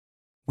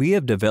We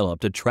have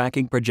developed a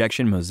tracking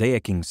projection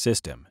mosaicing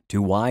system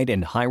to wide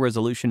and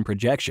high-resolution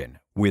projection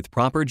with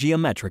proper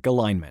geometric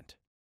alignment.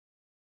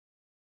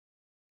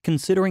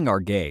 Considering our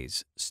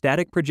gaze,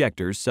 static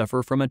projectors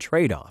suffer from a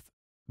trade-off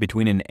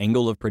between an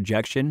angle of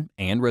projection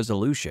and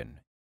resolution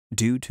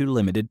due to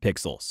limited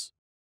pixels.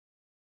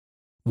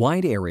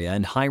 Wide area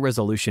and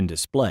high-resolution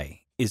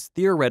display is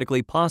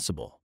theoretically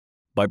possible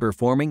by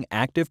performing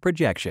active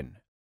projection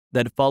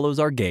that follows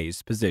our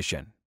gaze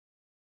position.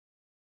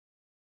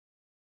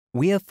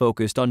 We have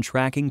focused on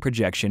tracking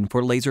projection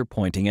for laser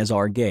pointing as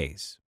our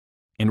gaze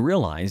and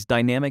realized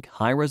dynamic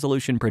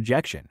high-resolution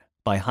projection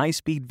by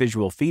high-speed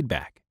visual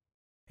feedback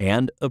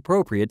and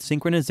appropriate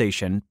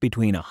synchronization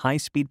between a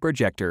high-speed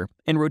projector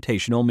and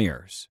rotational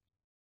mirrors.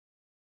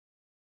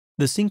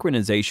 The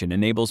synchronization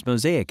enables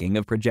mosaicing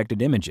of projected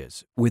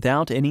images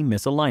without any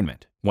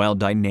misalignment, while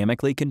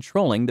dynamically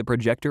controlling the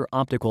projector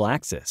optical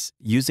axis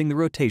using the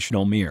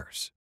rotational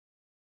mirrors.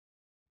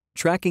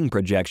 Tracking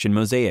projection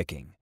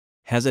mosaicing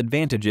has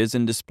advantages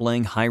in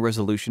displaying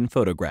high-resolution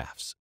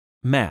photographs,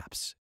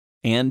 maps,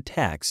 and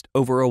text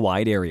over a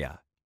wide area.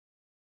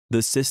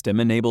 The system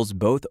enables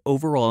both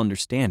overall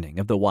understanding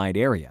of the wide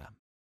area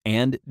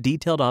and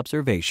detailed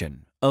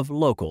observation of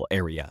local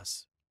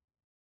areas.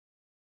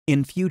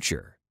 In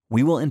future,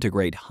 we will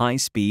integrate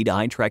high-speed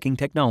eye tracking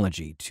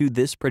technology to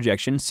this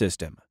projection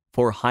system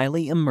for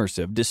highly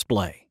immersive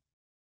display.